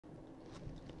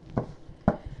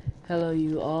Hello,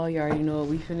 you all. You already know what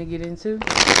we finna get into.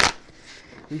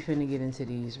 We finna get into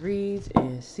these reads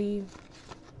and see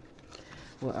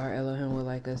what our Elohim would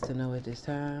like us to know at this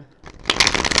time.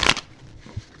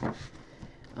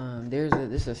 This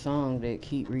is a song that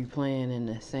keep replaying in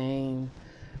the same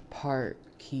part,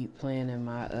 keep playing in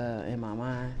my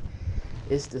mind.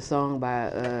 It's the song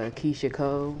by Keisha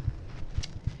Cole.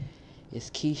 It's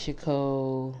Keisha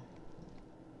Cole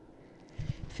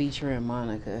featuring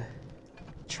Monica.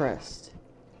 Trust.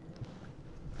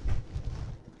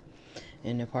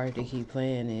 And the part they keep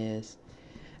playing is,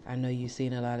 I know you've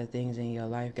seen a lot of things in your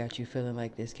life, got you feeling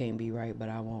like this can't be right, but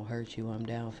I won't hurt you. I'm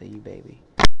down for you, baby.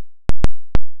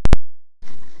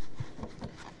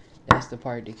 That's the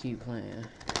part they keep playing.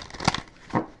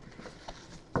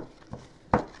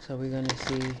 So we're going to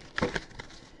see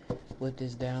what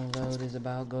this download is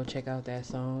about. Go check out that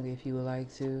song if you would like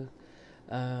to.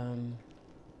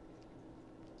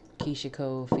 Keisha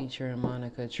Cole featuring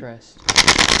Monica, Trust.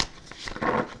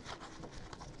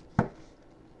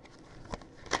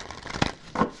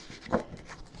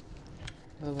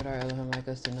 What would our Elohim like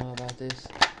us to know about this?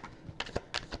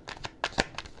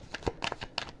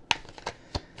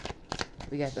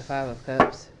 We got the Five of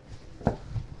Cups.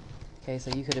 Okay,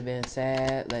 so you could have been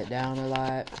sad, let down a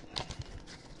lot.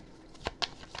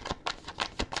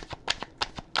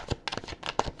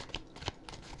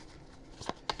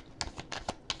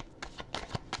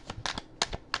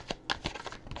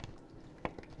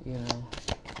 You know,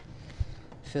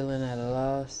 feeling at a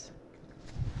loss.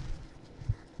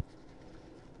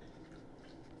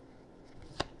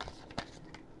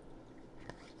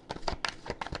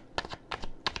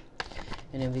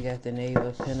 And then we got the Knave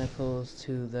of Pentacles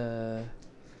to the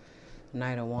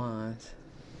Knight of Wands.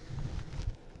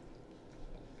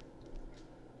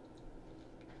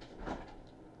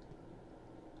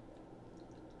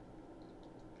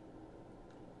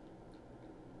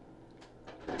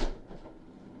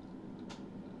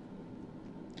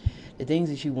 The things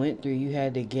that you went through, you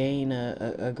had to gain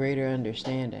a greater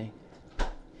understanding.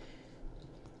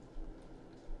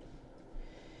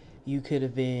 You could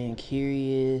have been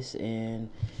curious, and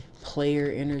player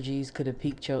energies could have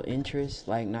piqued your interest,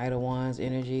 like Knight of Wands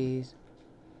energies.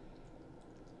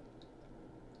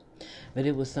 But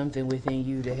it was something within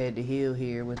you that had to heal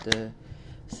here with the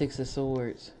Six of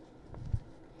Swords.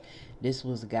 This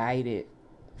was guided.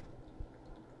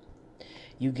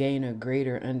 You gain a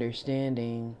greater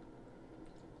understanding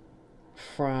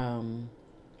from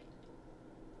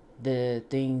the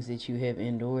things that you have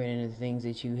endured and the things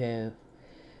that you have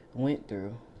went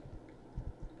through.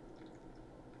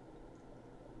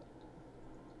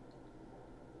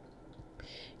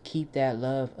 Keep that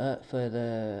love up for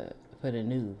the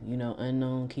new. You know,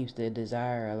 unknown keeps the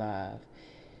desire alive.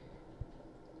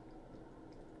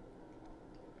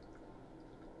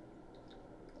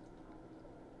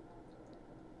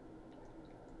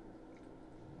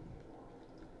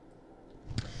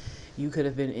 You could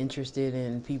have been interested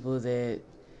in people that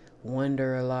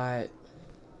wonder a lot.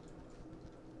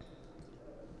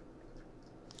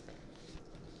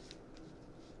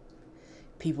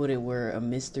 People that were a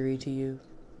mystery to you.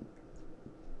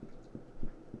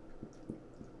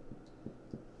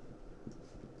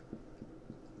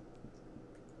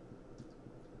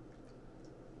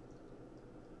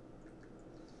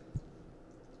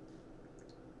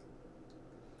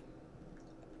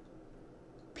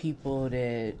 People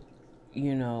that,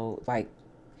 you know, like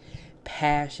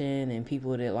passion, and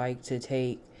people that like to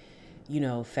take, you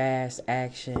know, fast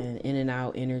action, in and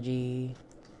out energy.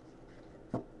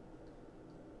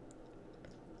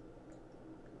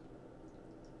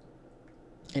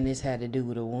 And this had to do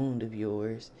with a wound of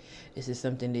yours. This is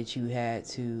something that you had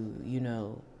to, you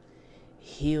know,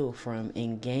 heal from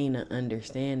and gain an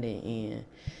understanding in.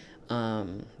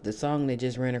 The song that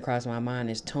just ran across my mind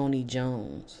is Tony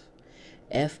Jones.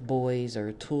 F-boys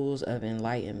are tools of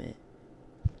enlightenment.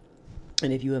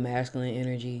 And if you a masculine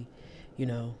energy, you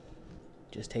know,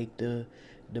 just take the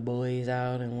boys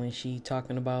out, and when she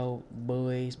talking about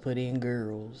boys, put in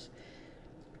girls.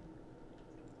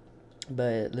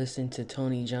 But listen to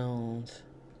Tony Jones.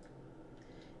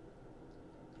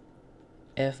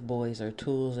 F-boys are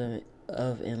tools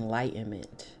of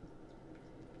enlightenment.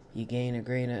 You gain a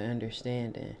greater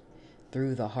understanding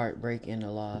through the heartbreak and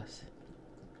the loss.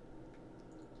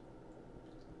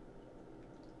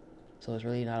 So it's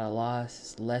really not a loss,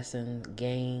 it's lessons,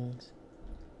 gains.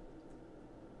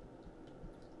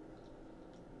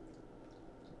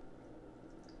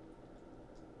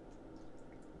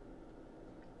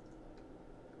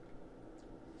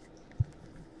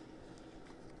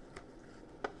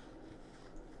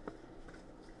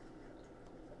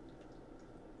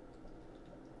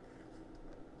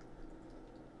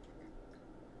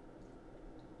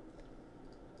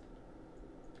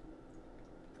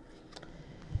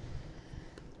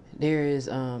 There is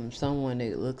someone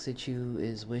that looks at you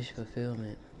as wish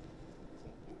fulfillment.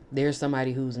 There's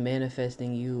somebody who's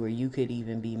manifesting you, or you could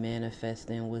even be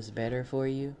manifesting what's better for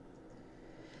you.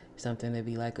 Something to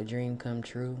be like a dream come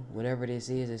true. Whatever this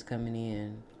is coming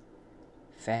in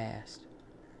fast.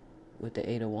 With the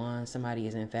Eight of Wands, somebody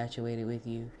is infatuated with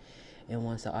you and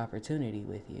wants an opportunity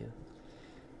with you.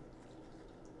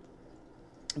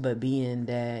 But being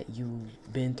that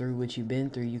you've been through what you've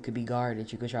been through, you could be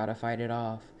guarded. You could try to fight it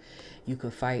off. You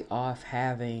could fight off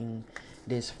having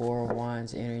this Four of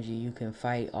Wands energy. You can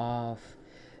fight off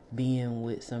being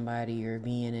with somebody or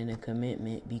being in a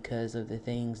commitment because of the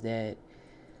things that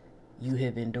you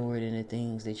have endured and the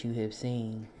things that you have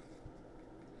seen.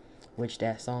 Which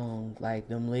that song, like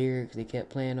them lyrics, they kept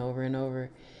playing over and over.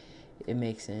 It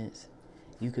makes sense.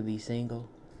 You could be single.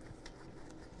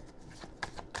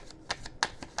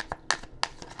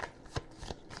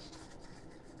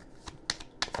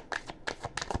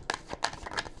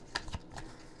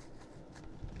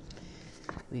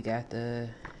 We got the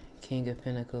King of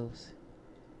Pentacles.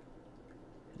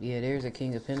 Yeah, there's a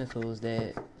King of Pentacles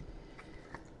that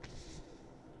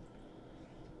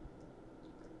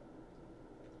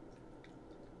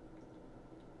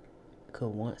could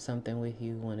want something with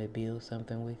you, want to build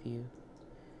something with you.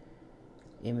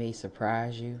 It may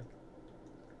surprise you.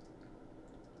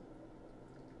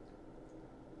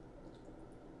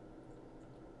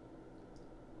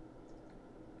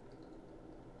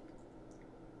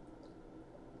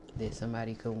 That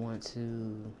somebody could want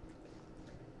to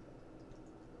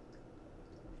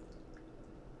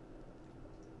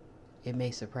it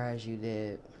may surprise you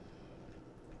that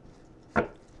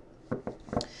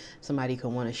somebody could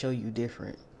want to show you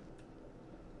different.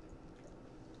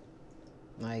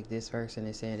 Like this person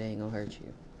is saying they ain't gonna hurt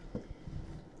you.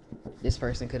 This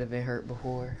person could have been hurt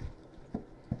before.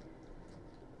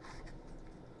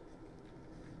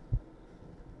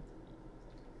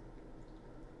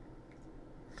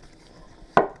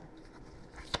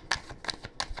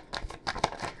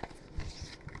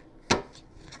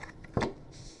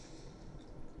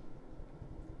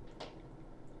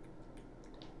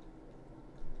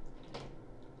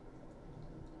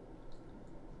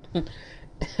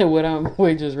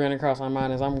 What just ran across my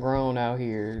mind is I'm grown out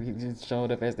here. He just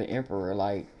showed up as the emperor.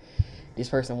 Like this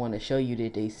person want to show you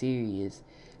that they serious.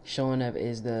 Showing up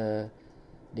as the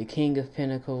King of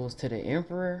Pentacles to the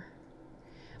emperor.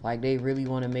 Like they really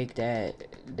want to make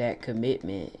that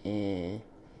commitment, and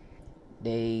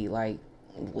they like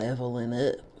leveling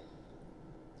up.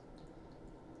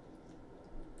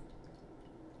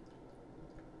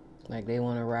 Like they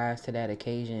want to rise to that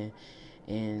occasion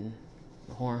and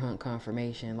horn hunt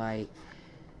confirmation. Like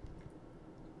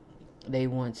they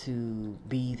want to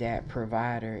be that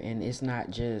provider, and it's not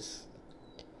just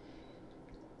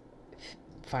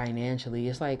financially,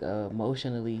 it's like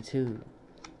emotionally too.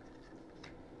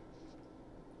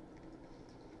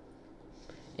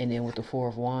 And then with the Four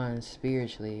of Wands,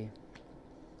 spiritually.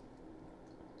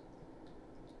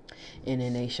 And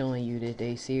then they showing you that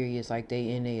they serious, like they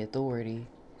in their authority.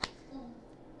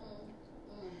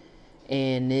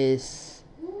 And this,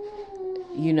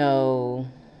 you know,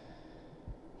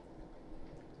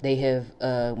 they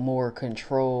have more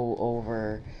control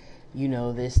over, you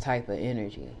know, this type of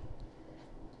energy.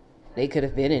 They could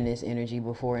have been in this energy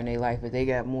before in their life, but they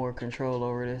got more control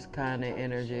over this kind of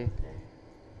energy.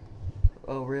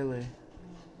 Oh, really?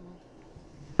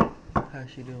 How's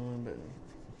she doing, baby?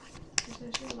 She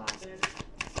said she's a lot better.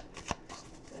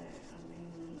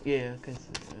 Yeah, yeah.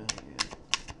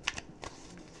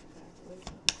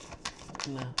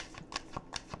 No.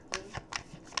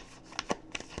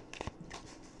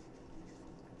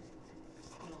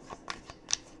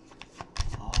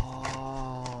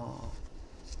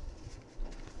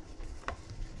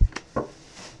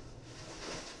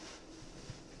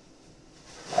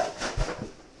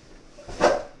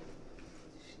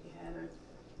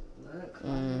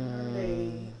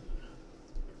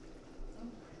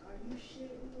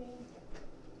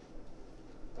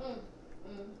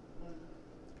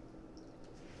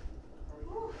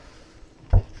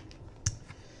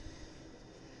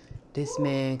 This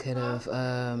man could have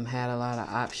had a lot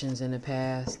of options in the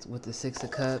past with the Six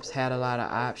of Cups, had a lot of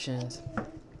options.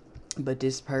 But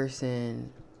this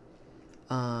person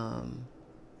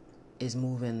is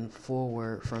moving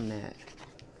forward from that.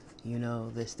 You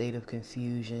know, the state of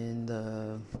confusion,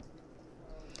 the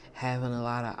having a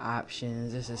lot of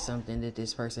options. This is something that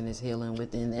this person is healing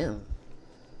within them.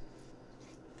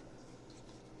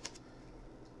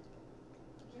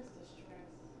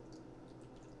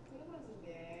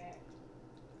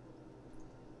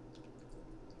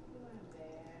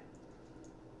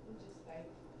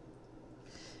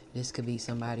 This could be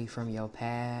somebody from your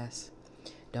past.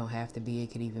 Don't have to be.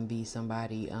 It could even be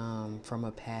somebody from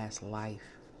a past life.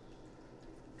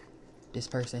 This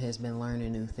person has been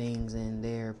learning new things and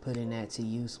they're putting that to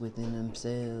use within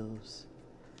themselves.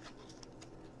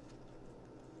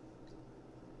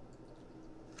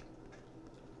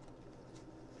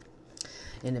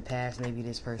 In the past, maybe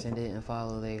this person didn't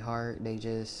follow their heart. They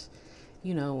just,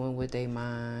 went with their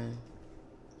mind.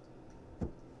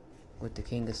 With the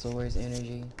King of Swords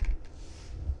energy.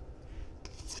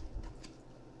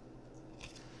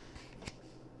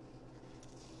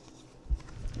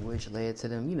 Which led to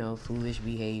them, foolish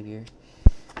behavior.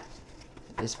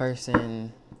 This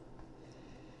person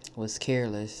was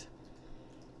careless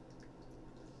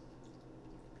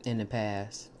in the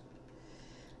past.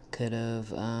 Could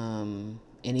have, and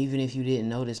even if you didn't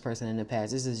know this person in the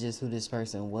past, this is just who this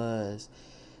person was.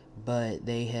 But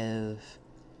they have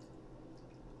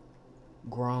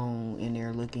grown and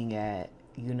they're looking at,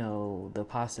 the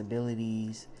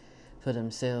possibilities for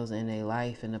themselves in their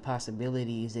life, and the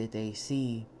possibilities that they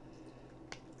see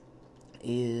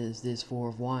is this Four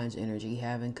of Wands energy,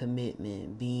 having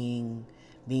commitment, being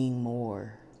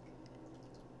more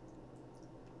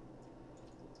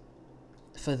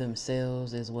for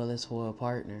themselves as well as for a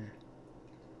partner.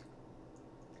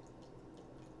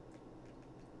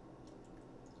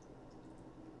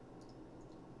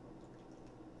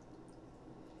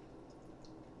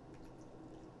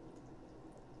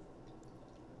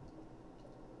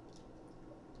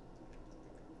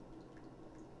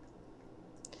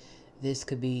 This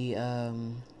could be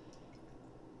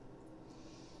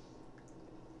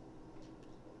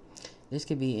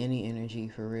any energy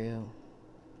for real.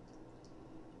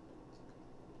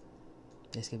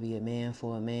 This could be a man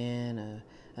for a man,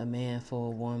 a man for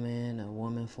a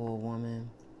woman for a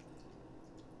woman.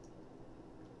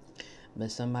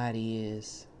 But somebody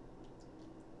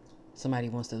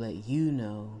wants to let you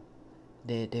know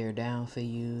that they're down for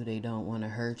you. They don't want to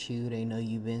hurt you. They know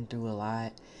you've been through a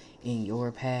lot in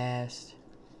your past.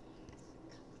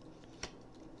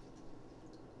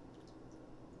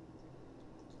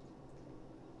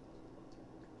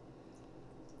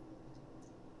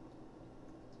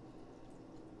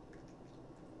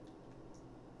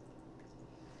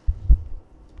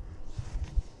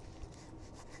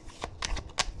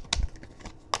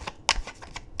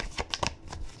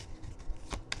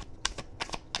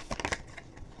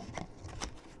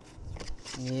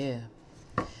 Yeah.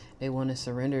 They want to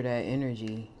surrender that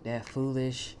energy, that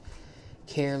foolish,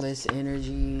 careless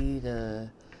energy,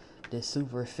 the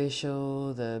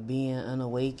superficial, the being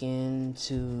unawakened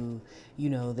to,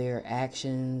 their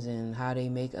actions and how they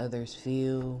make others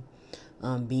feel,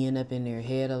 being up in their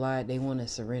head a lot. They want to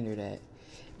surrender that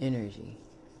energy.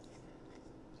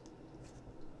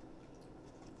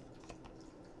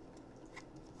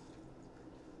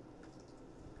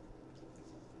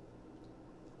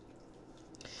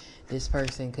 This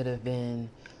person could have been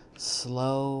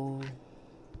slow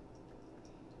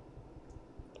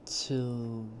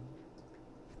to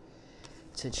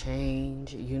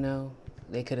change,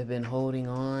 They could have been holding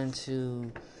on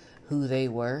to who they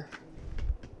were.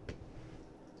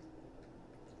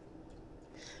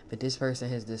 But this person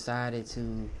has decided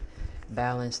to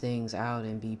balance things out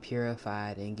and be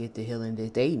purified and get the healing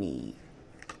that they need.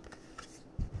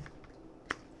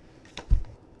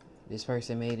 This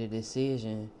person made a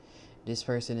decision. This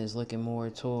person is looking more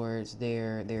towards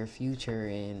their future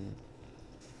and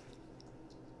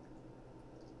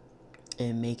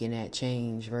making that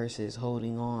change versus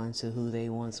holding on to who they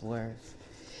once were.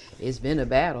 It's been a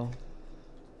battle,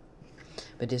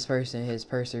 but this person has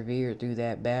persevered through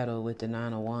that battle with the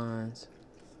Nine of Wands.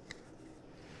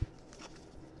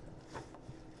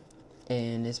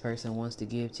 And this person wants to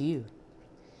give to you.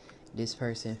 This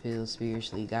person feels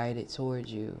spiritually guided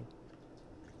towards you.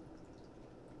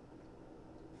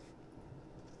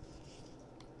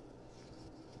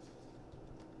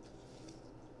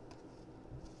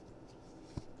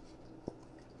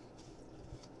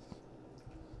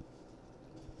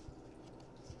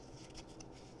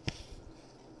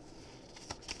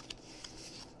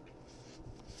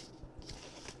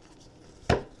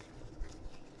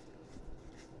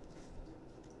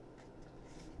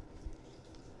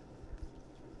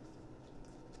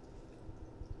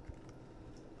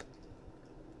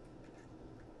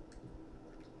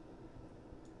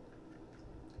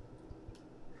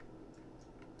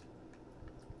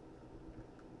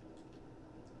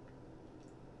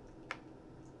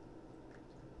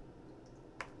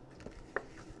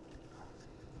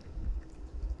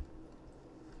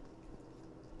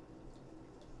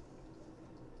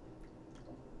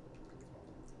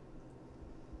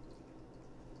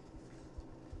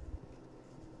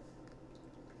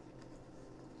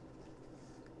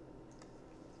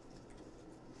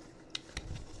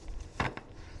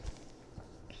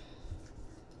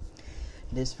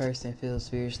 This person feels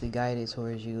spiritually guided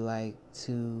towards you, like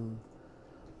to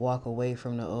walk away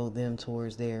from the old them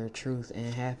towards their truth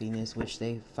and happiness, which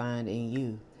they find in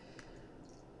you.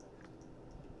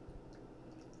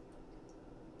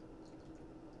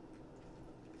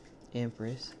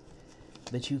 Empress.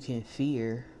 But you can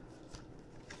fear.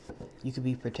 You could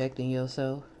be protecting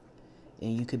yourself,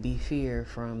 and you could be fear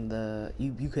from the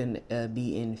you can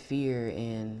be in fear,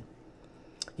 and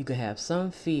you could have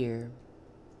some fear,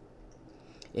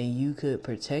 and you could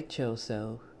protect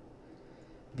yourself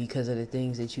because of the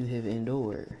things that you have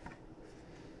endured.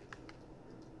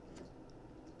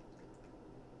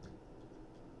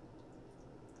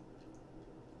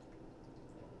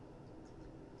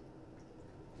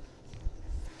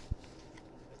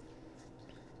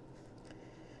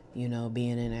 You know,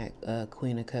 being in that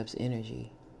Queen of Cups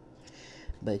energy.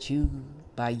 But you,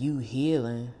 by you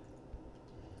healing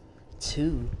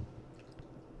too,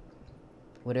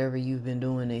 whatever you've been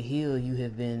doing to heal, you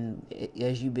have been,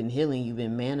 as you've been healing, you've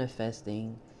been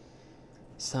manifesting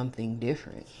something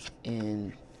different.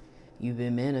 And you've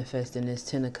been manifesting this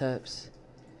 10 of Cups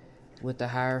with the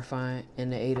Hierophant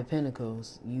and the 8 of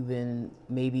Pentacles. You've been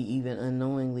maybe even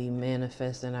unknowingly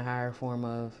manifesting a higher form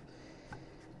of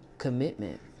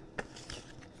commitment.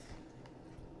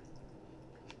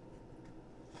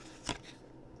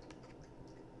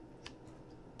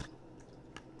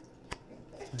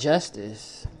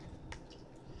 Justice.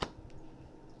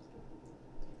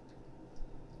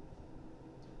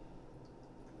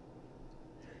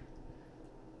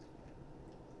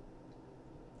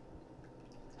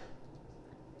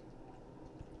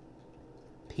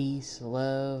 Peace,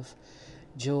 love,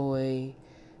 joy,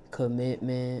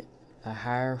 commitment, a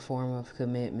higher form of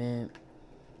commitment,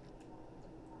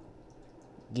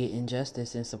 getting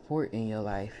justice and support in your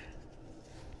life.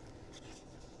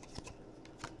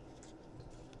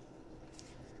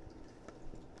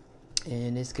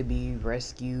 And this could be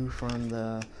rescue from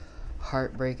the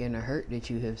heartbreak and the hurt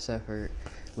that you have suffered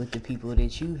with the people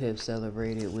that you have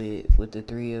celebrated with the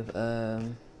three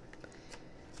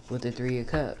of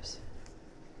Cups.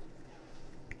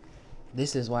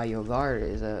 This is why your guard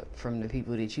is up from the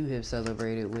people that you have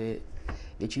celebrated with,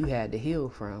 that you had to heal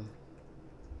from,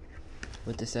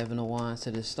 with the 7 of Wands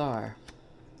to the Star.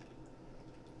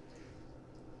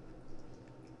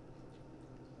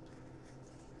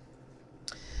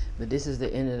 But this is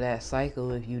the end of that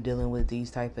cycle. If you're dealing with these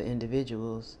type of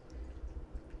individuals,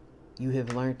 you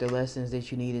have learned the lessons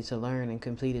that you needed to learn and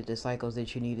completed the cycles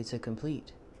that you needed to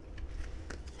complete.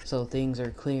 So things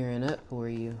are clearing up for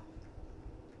you.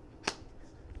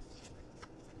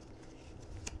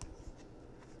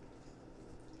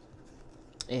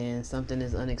 And something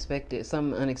is unexpected.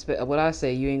 What I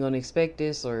say, you ain't gonna expect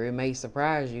this, or it may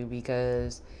surprise you,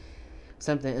 because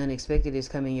something unexpected is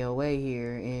coming your way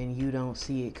here, and you don't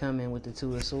see it coming with the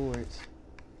 2 of Swords.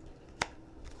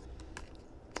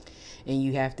 And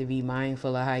you have to be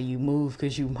mindful of how you move,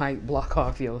 because you might block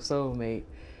off your soulmate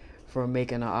from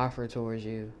making an offer towards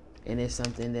you. And it's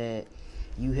something that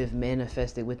you have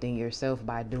manifested within yourself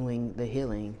by doing the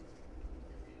healing.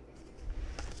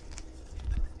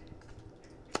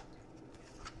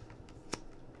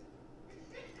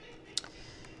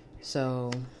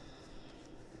 So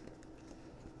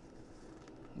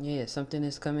yeah, something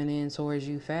is coming in towards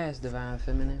you fast, Divine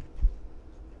Feminine.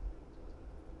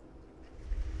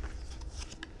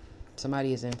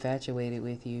 Somebody is infatuated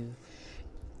with you.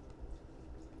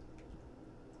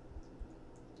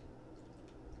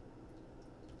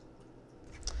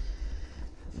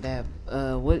 That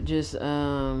what just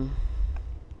ran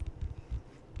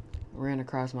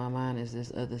across my mind is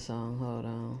this other song. Hold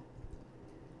on,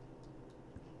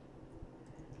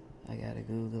 I gotta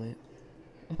Google it.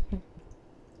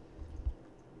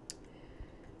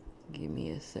 Give me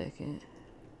a second.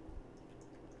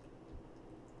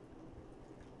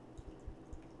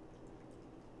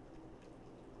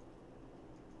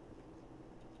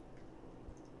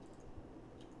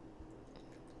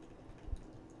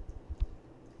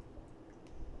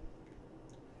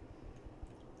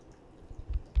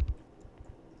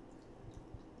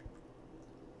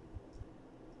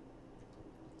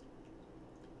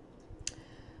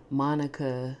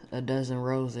 Monica, A Dozen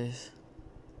Roses.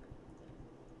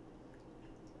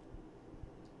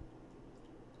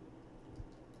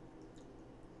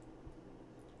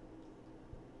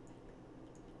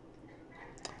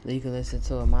 You can listen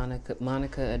to a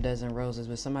Monica, A Dozen Roses,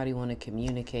 but somebody want to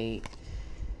communicate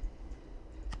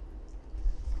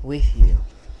with you.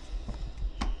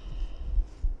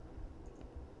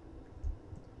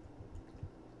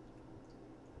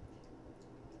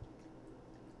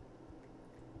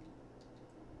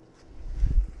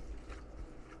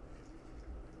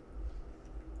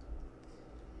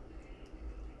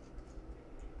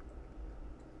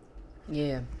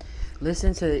 Yeah.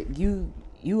 Listen to you.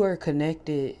 You are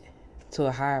connected to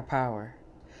a higher power.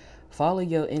 Follow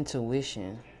your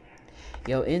intuition.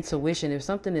 Your intuition. If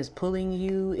something is pulling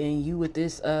you, and you with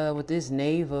this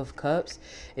Knave of Cups,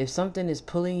 if something is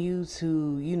pulling you to,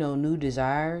 new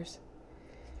desires,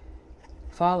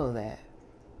 follow that.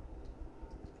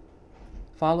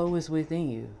 Follow what's within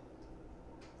you.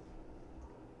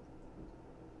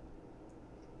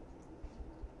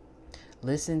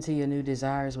 Listen to your new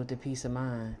desires with the peace of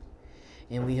mind.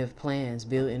 And we have plans,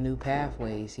 building new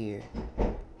pathways here.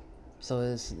 So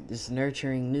it's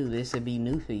nurturing new. This would be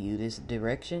new for you. This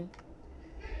direction.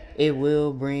 It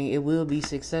will be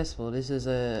successful. This is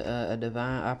a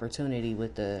divine opportunity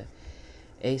with the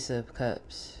Ace of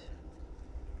Cups.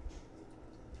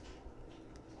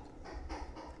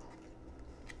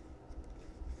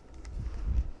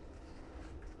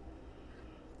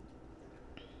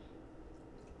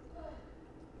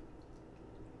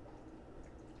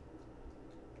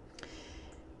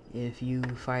 If you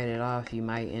fight it off, you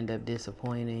might end up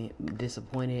disappointed,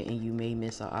 and you may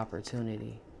miss an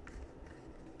opportunity.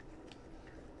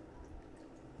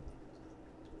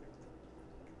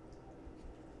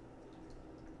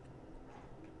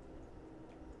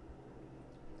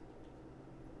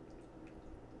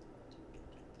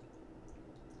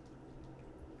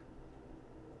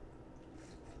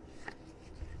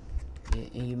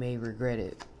 And you may regret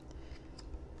it.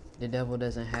 The devil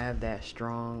doesn't have that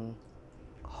strong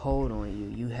hold on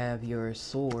you. You have your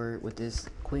sword with this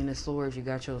Queen of Swords. You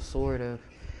got your sword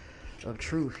of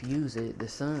truth. Use it. The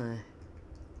sun.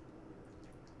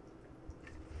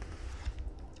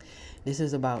 This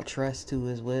is about trust too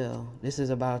as well. This is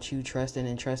about you trusting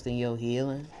your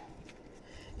healing.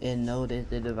 And know that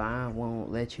the divine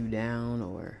won't let you down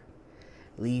or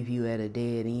leave you at a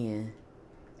dead end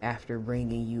after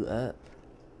bringing you up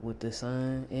with the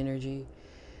sun energy.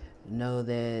 Know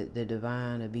that the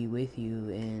divine will be with you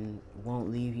and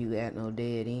won't leave you at no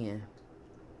dead end.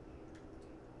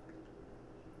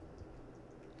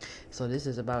 So this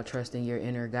is about trusting your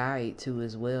inner guide too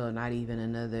as well, not even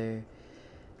another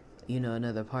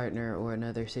partner or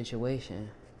another situation.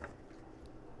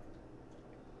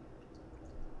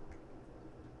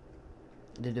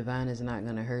 The divine is not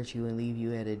going to hurt you and leave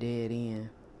you at a dead end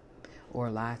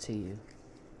or lie to you.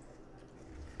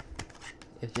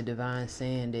 If the divine's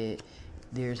saying that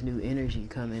there's new energy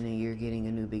coming and you're getting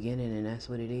a new beginning, and that's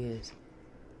what it is.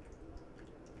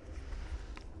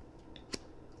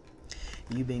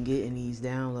 You've been getting these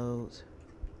downloads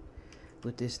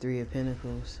with this Three of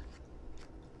Pentacles.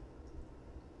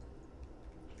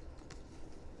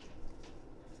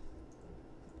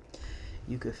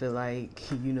 You could feel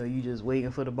like, you just waiting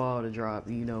for the ball to drop.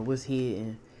 What's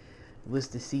hidden? What's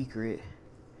the secret?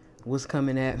 What's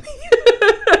coming at me?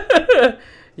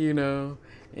 And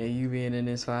you being in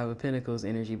this Five of Pentacles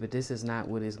energy, but this is not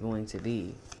what it's going to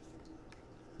be.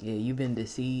 Yeah, you've been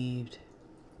deceived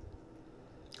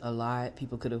a lot.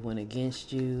 People could have went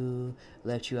against you,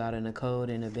 left you out in the cold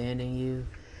and abandoned you,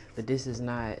 but this is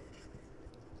not.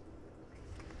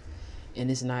 And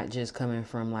it's not just coming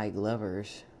from like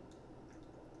lovers,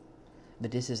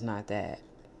 but this is not that.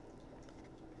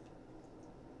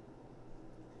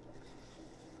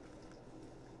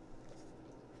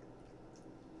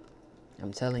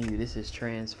 I'm telling you, this is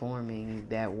transforming.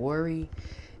 That worry,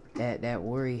 that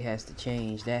worry has to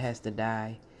change. That has to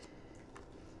die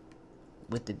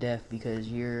with the death, because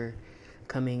you're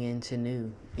coming into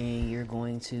new and you're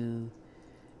going to,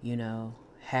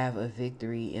 have a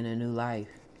victory in a new life,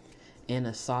 in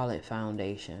a solid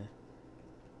foundation.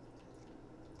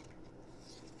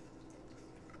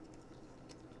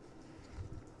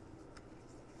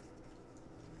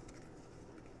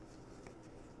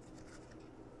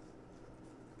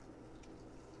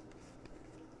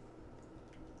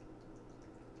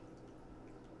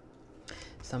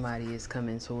 Somebody is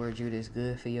coming towards you that's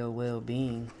good for your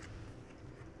well-being,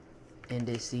 and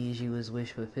that sees you as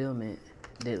wish fulfillment,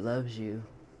 that loves you,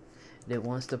 that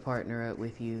wants to partner up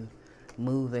with you,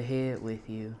 move ahead with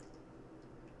you,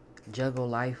 juggle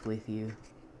life with you.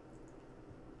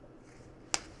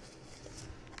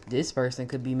 This person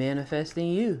could be manifesting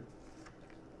you.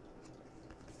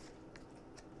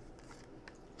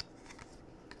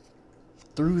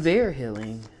 Through their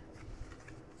healing.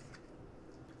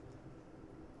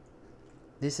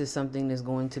 This is something that's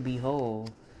going to be whole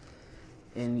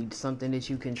and something that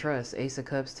you can trust. Ace of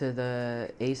Cups to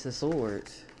the Ace of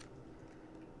Swords.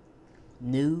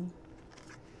 New,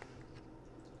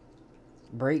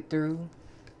 breakthrough,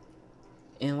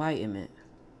 enlightenment.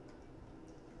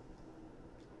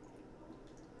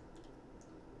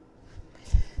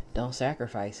 Don't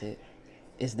sacrifice it.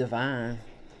 It's divine.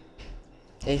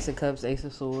 Ace of Cups, Ace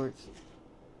of Swords.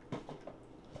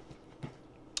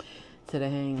 To the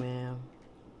Hangman.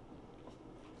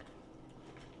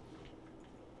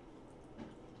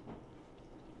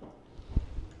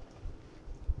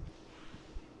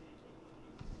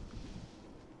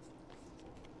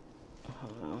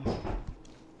 Hold on.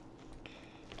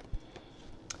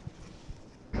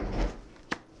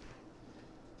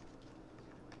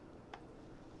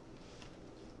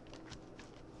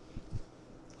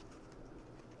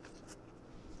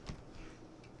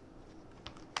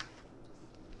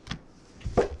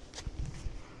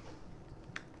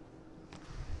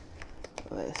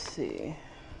 Let's see.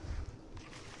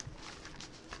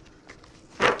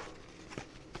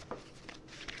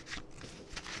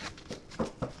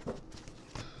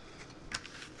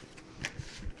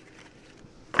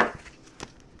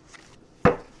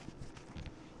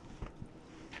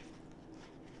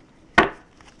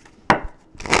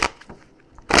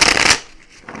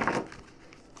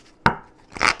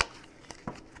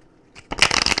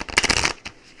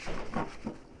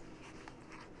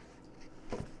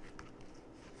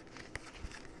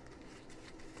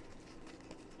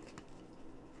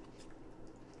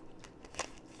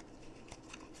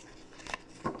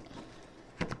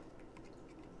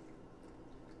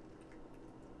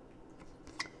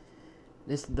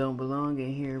 This don't belong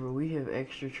in here, but we have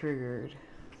extra triggered.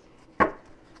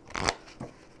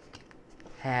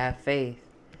 Have faith.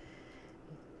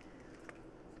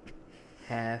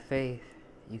 Have faith.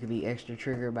 You could be extra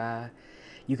triggered by,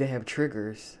 you could have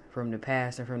triggers from the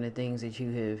past and from the things that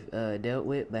you have dealt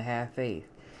with, but have faith.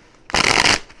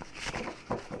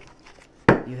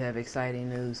 You have exciting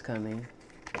news coming.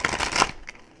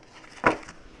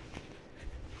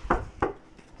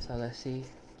 So let's see.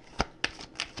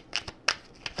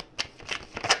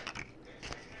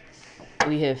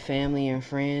 We have family and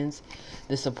friends.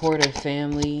 The support of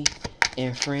family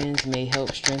and friends may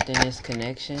help strengthen this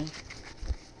connection.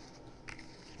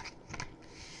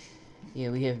 Yeah,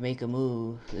 we have make a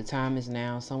move. The time is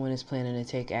now. Someone is planning to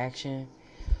take action,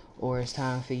 or it's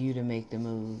time for you to make the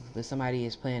move. But somebody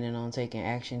is planning on taking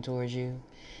action towards you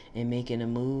and making a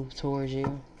move towards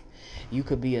you. You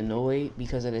could be annoyed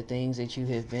because of the things that you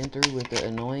have been through with the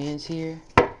annoyance here.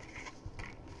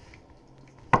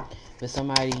 But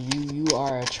somebody, you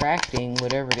are attracting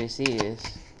whatever this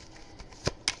is.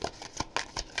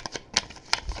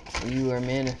 You are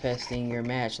manifesting your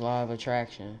match, law of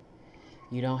attraction.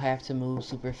 You don't have to move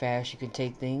super fast. You can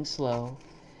take things slow.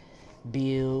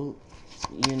 Build,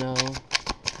 you know,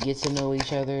 get to know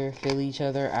each other, fill each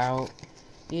other out.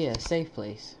 Yeah, safe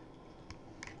place.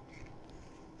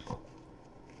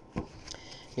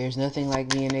 There's nothing like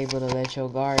being able to let your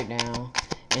guard down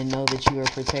and know that you are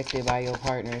protected by your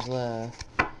partner's love.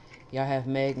 Y'all have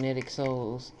magnetic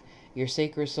souls. Your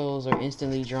sacred souls are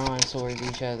instantly drawn towards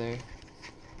each other.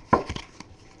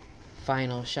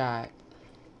 Final shot.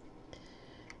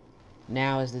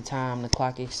 Now is the time. The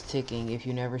clock is ticking. If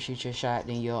you never shoot your shot,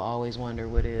 then you'll always wonder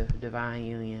what if. Divine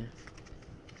union.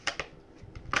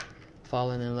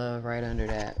 Falling in love right under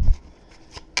that.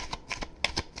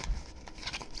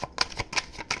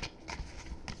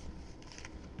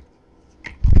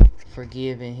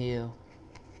 Forgive and heal.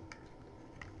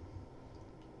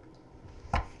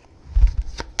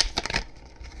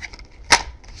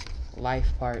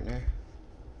 Life partner.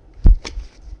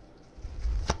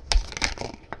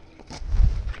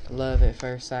 Love at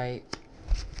first sight.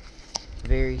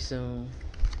 Very soon.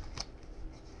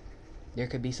 There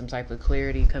could be some type of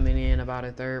clarity coming in about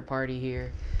a third party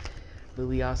here. But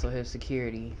we also have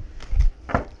security.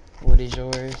 What is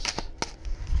yours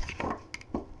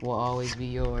will always be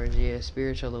yours. Yeah,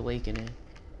 spiritual awakening.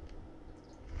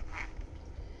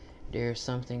 There's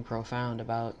something profound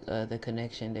about the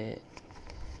connection that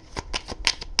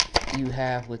you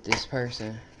have with this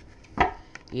person.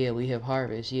 Yeah, we have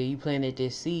harvest. Yeah, you planted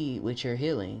this seed with your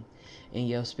healing and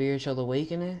your spiritual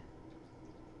awakening.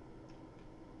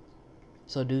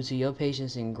 So due to your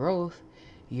patience and growth,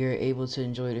 you're able to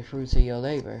enjoy the fruits of your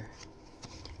labor.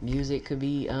 Music could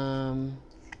be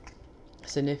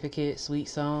significant, sweet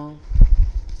song.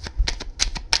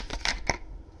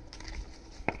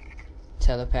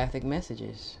 Telepathic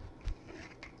messages.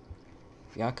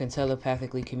 Y'all can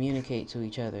telepathically communicate to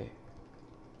each other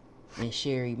and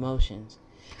share emotions.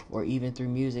 Or even through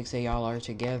music, say y'all are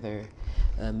together.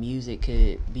 Music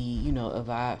could be, you know, a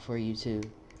vibe for you too.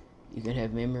 You can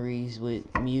have memories with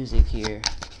music here.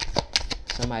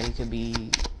 Somebody could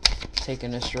be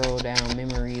taking a stroll down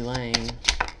memory lane.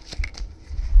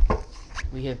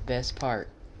 We have best part.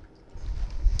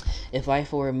 If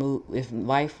life were a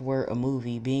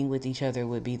movie, being with each other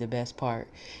would be the best part.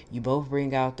 You both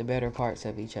bring out the better parts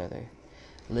of each other.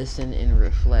 Listen and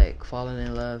reflect. Falling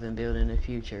in love and building a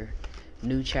future.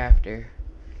 New chapter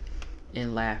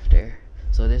in laughter.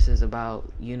 So this is about,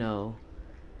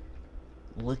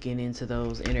 looking into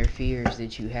those inner fears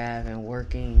that you have and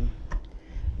working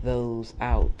those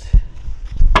out.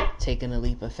 Taking a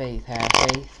leap of faith. Have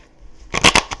faith.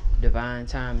 Divine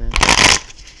timing.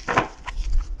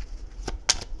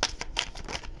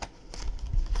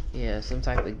 Yeah, some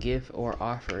type of gift or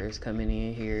offer is coming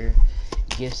in here.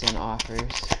 Gifts and offers.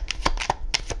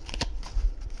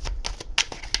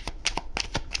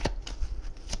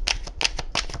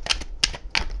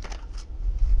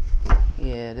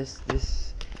 Yeah,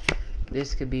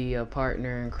 this could be a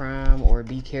partner in crime, or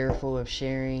be careful of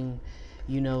sharing,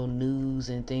 news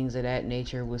and things of that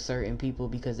nature with certain people,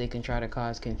 because they can try to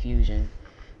cause confusion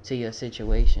to your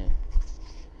situation.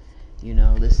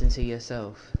 Listen to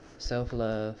yourself.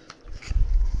 Self-love.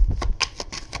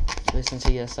 Listen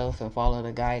to yourself and follow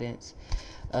the guidance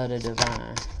of the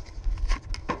divine.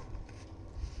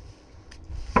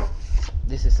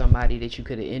 This is somebody that you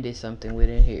could have ended something with,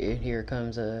 and here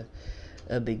comes a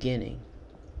beginning.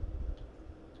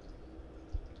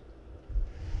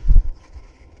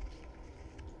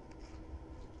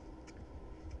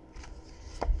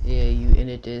 Yeah, you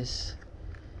ended this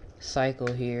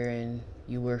cycle here and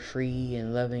you were free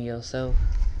and loving yourself.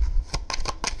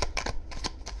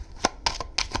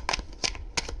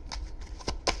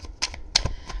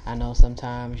 I know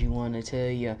sometimes you want to tell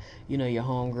your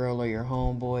homegirl or your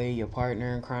homeboy, your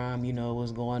partner in crime,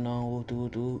 what's going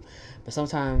on, but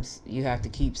sometimes you have to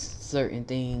keep certain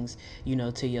things,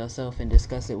 to yourself and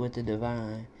discuss it with the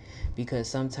divine, because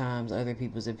sometimes other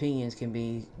people's opinions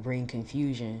can bring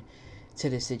confusion to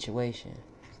the situation.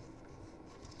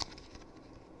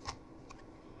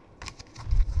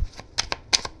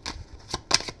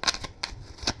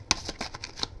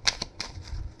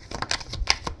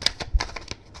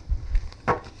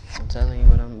 Telling you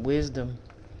what wisdom.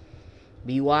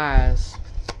 Be wise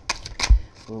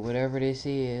for whatever this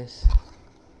is.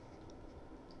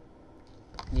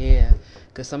 Yeah,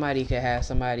 because somebody could have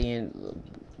somebody in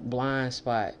blind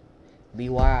spot. Be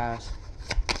wise.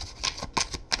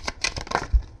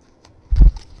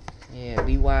 Yeah,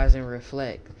 be wise and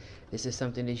reflect. This is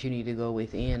something that you need to go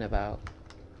within about.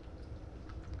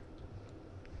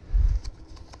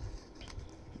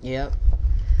 Yep.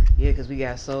 Yeah, because we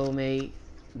got soulmate.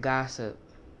 Gossip.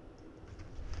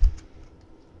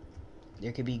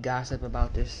 There could be gossip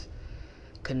about this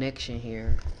connection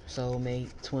here.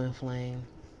 Soulmate, twin flame.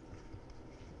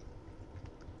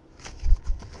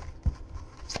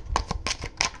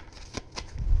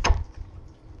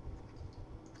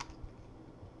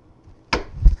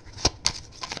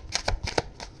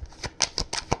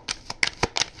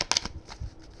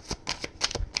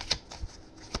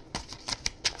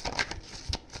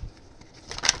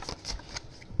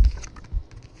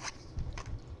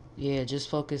 Yeah, just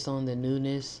focus on the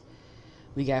newness.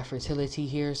 We got fertility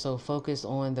here, so focus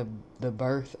on the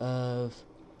birth of,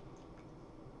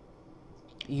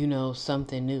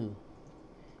 something new.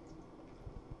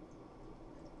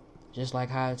 Just like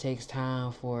how it takes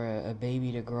time for a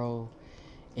baby to grow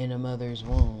in a mother's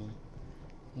womb.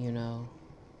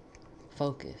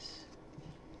 Focus.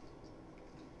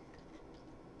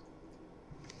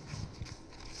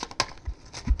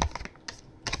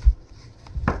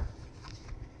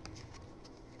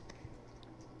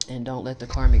 And don't let the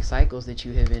karmic cycles that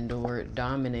you have endured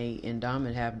dominate and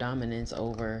have dominance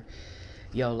over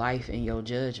your life and your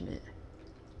judgment.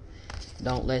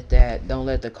 Don't let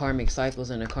the karmic cycles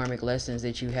and the karmic lessons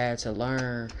that you had to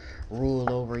learn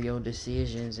rule over your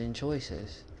decisions and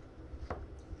choices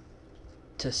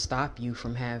to stop you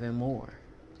from having more.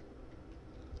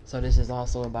 So this is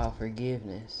also about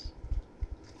forgiveness.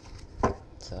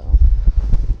 So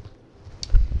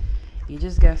you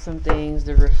just got some things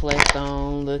to reflect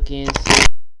on, look into.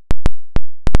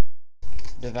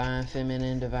 Divine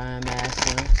feminine, divine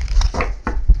masculine.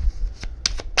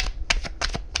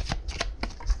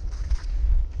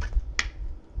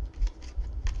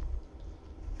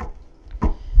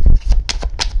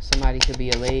 Somebody could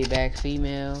be a laid-back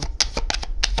female.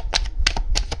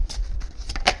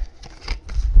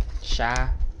 Shy.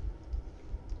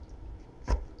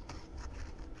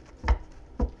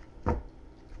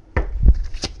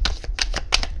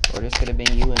 Or this could have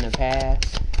been you in the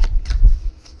past.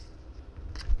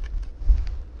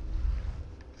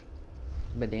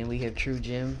 But then we have true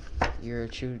gem. You're a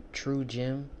true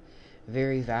gem.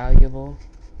 Very valuable.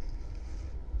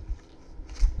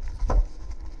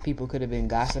 People could have been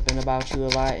gossiping about you a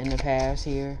lot in the past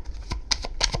here.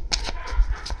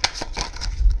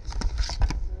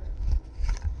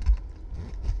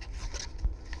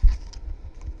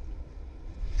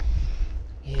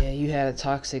 You had a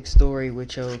toxic story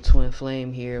with your twin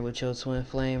flame here, with your twin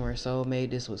flame or soulmate.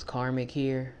 This was karmic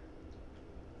here.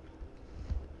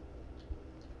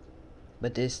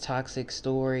 But this toxic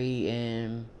story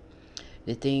and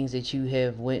the things that you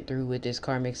have went through with this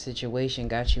karmic situation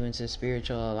got you into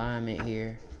spiritual alignment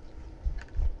here.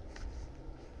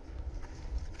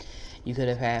 You could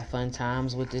have had fun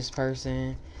times with this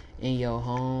person in your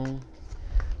home.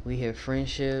 We have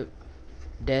friendship,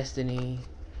 destiny,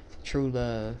 true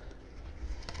love.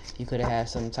 You could have had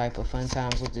some type of fun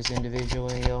times with this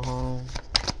individual in your home.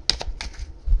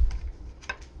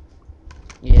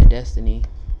 Yeah, destiny.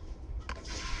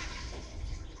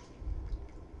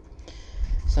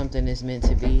 Something is meant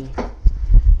to be.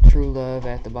 True love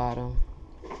at the bottom.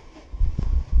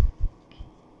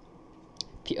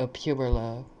 A pure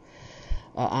love.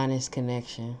 A honest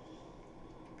connection.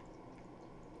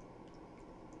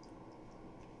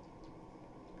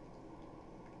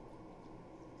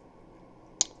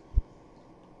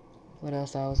 What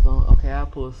else I was going? Okay, I'll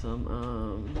pull some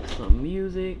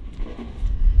music,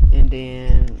 and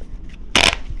then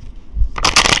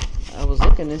I was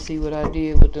looking to see what I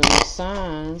did with the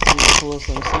signs. We can pull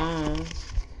some signs.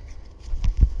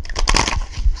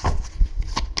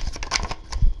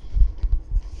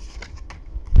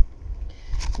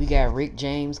 We got Rick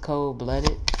James,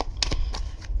 Cold-Blooded.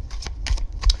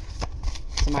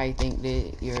 Somebody think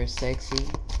that you're sexy.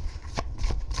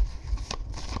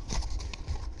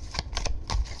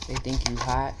 They think you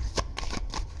hot.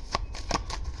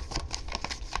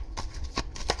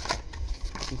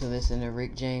 You can listen to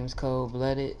Rick James,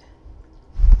 Cold-Blooded.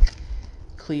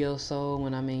 Cleo Soul,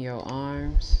 When I'm in Your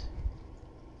Arms.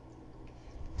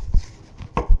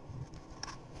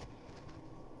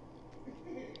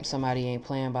 Somebody ain't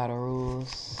playing by the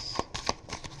rules.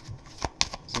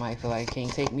 Somebody feel like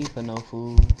can't take me for no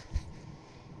food.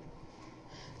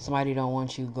 Somebody don't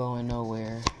want you going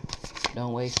nowhere.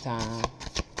 Don't waste time.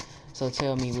 So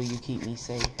tell me, will you keep me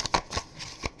safe?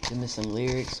 Give me some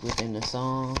lyrics within the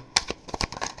song.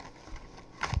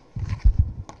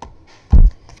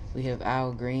 We have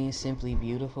Al Green, Simply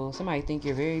Beautiful. Somebody think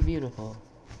you're very beautiful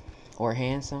or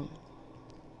handsome.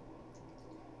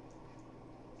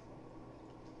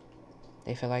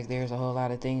 They feel like there's a whole lot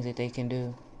of things that they can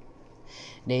do.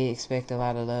 They expect a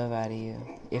lot of love out of you.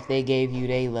 If they gave you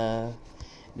their love,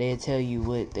 they'd tell you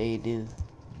what they do.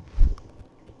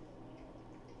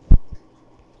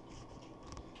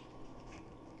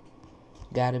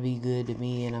 Gotta be good to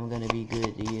me, and I'm gonna be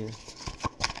good to you.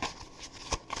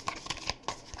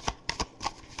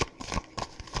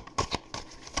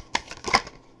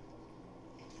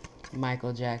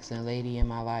 Michael Jackson, Lady in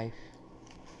My Life.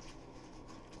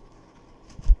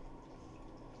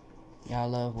 Y'all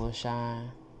love will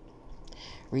shine.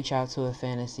 Reach out to a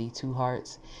fantasy, two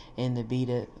hearts in the beat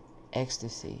of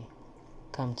ecstasy.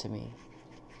 Come to me.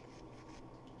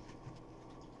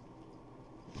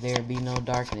 There be no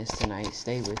darkness tonight.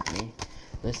 Stay with me.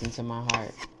 Listen to my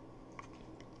heart.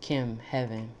 Kim,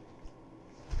 Heaven.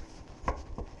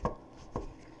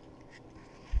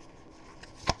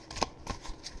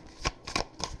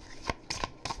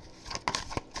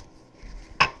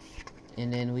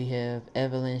 And then we have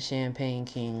Evelyn Champagne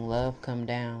King, Love Come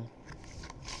Down.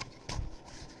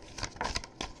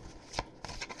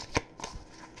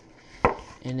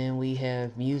 And then we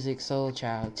have Music Soul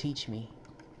Child, Teach Me.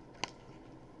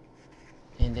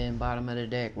 And then bottom of the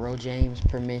deck, Ro James,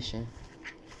 Permission.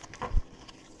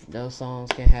 Those songs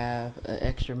can have an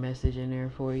extra message in there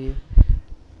for you.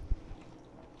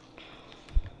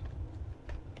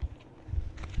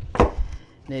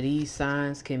 Now these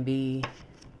signs can be,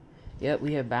 yep,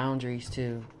 we have boundaries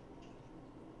too.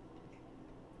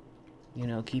 You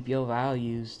know, keep your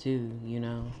values too, you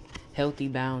know. Healthy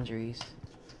boundaries.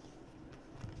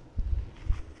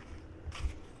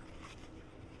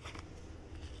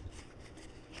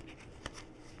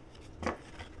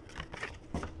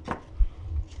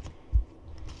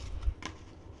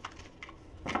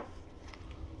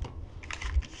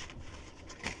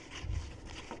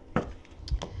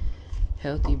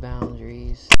 Healthy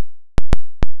boundaries.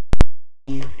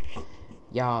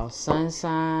 Y'all sun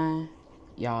sign,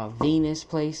 y'all Venus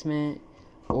placement,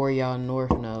 or y'all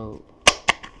North Node.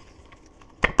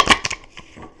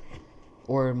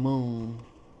 Or moon.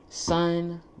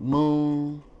 Sun,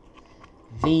 moon,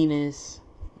 Venus,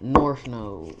 North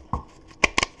Node.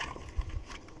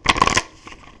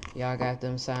 Y'all got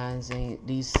them signs in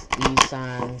these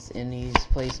signs in these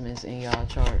placements in y'all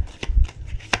chart.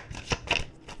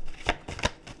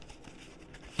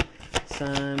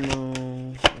 Sun,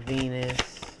 Moon,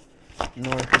 Venus,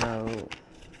 North Node.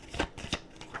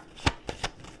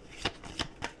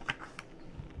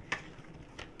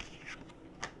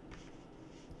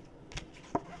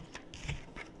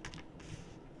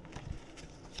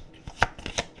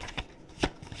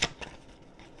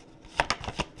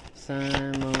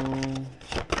 Sun, Moon,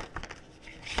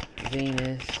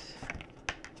 Venus,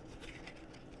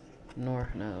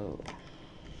 North Node.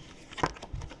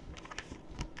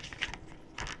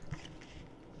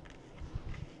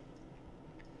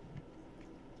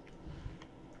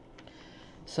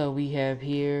 So we have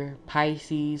here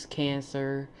Pisces,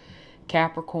 Cancer,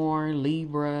 Capricorn,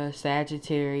 Libra,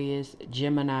 Sagittarius,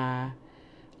 Gemini,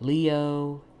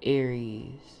 Leo,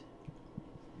 Aries.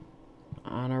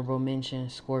 Honorable mention,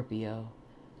 Scorpio.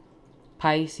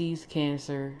 Pisces,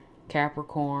 Cancer,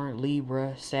 Capricorn,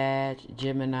 Libra, Sag,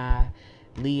 Gemini,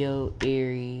 Leo,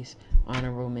 Aries.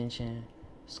 Honorable mention,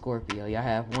 Scorpio. Y'all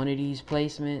have one of these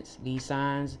placements, these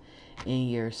signs, in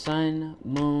your Sun,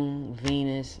 Moon,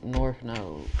 Venus, North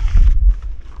Node.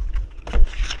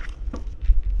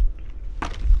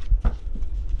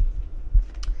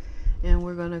 And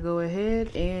we're going to go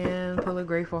ahead and pull a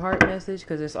grateful heart message,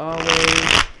 because it's always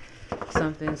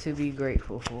something to be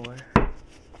grateful for.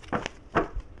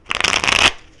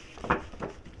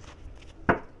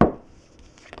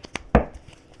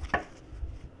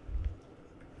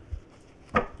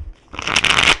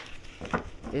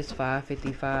 It's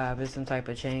 5:55. There's some type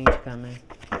of change coming.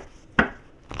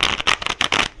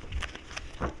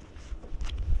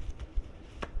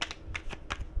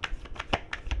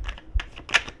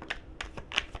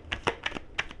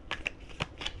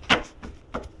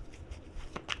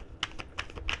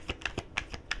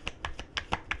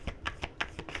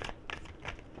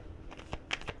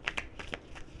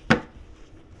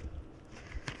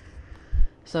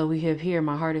 So we have here,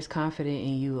 my heart is confident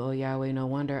in you, O Yahweh. No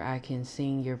wonder I can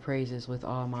sing your praises with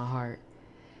all my heart.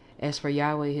 As for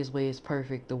Yahweh, his way is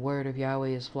perfect. The word of Yahweh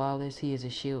is flawless. He is a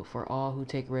shield for all who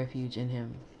take refuge in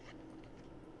him.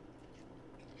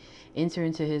 Enter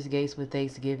into his gates with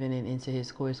thanksgiving and into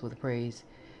his courts with praise.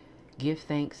 Give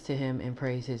thanks to him and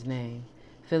praise his name.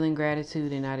 Feeling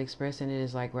gratitude and not expressing it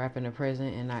is like wrapping a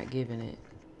present and not giving it.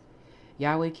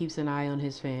 Yahweh keeps an eye on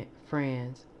his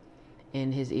friends,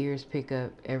 and his ears pick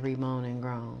up every moan and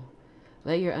groan.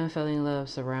 Let your unfailing love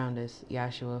surround us,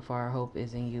 Yahshua, for our hope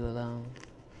is in you alone.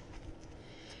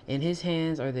 In his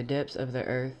hands are the depths of the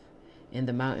earth, and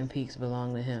the mountain peaks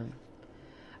belong to him.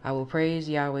 I will praise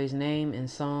Yahweh's name in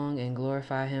song and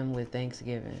glorify him with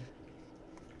thanksgiving.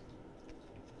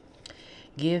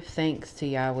 Give thanks to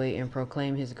Yahweh and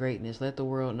proclaim his greatness. Let the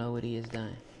world know what he has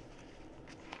done.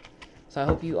 So I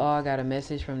hope you all got a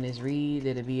message from this read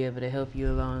that'll be able to help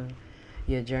you along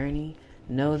your journey.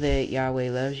 Know that Yahweh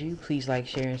loves you. Please like,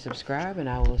 share, and subscribe, and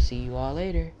I will see you all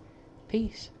later.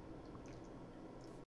 Peace.